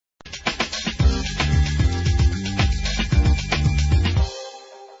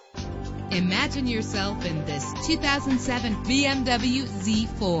Imagine yourself in this 2007 BMW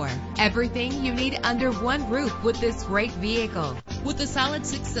Z4. Everything you need under one roof with this great vehicle. With a solid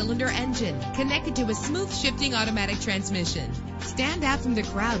 6-cylinder engine connected to a smooth shifting automatic transmission. Stand out from the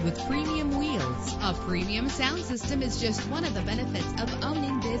crowd with premium wheels. A premium sound system is just one of the benefits of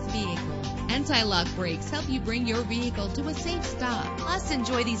owning this vehicle. Anti-lock brakes help you bring your vehicle to a safe stop. Plus,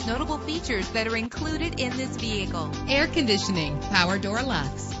 enjoy these notable features that are included in this vehicle: air conditioning, power door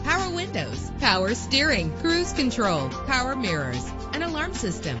locks, power windows, power steering, cruise control, power mirrors, an alarm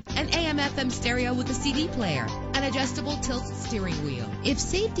system, an AM/FM stereo with a CD player, an adjustable tilt steering wheel. If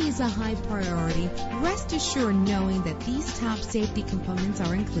safety is a high priority, rest assured knowing that these top safety components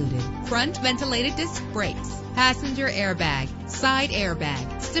are included: front ventilated disc brakes, passenger airbag, side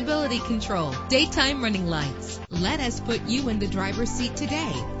airbag, stability control, daytime running lights. Let us put you in the driver's seat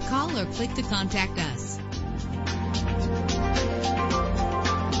today. Call or click to contact us.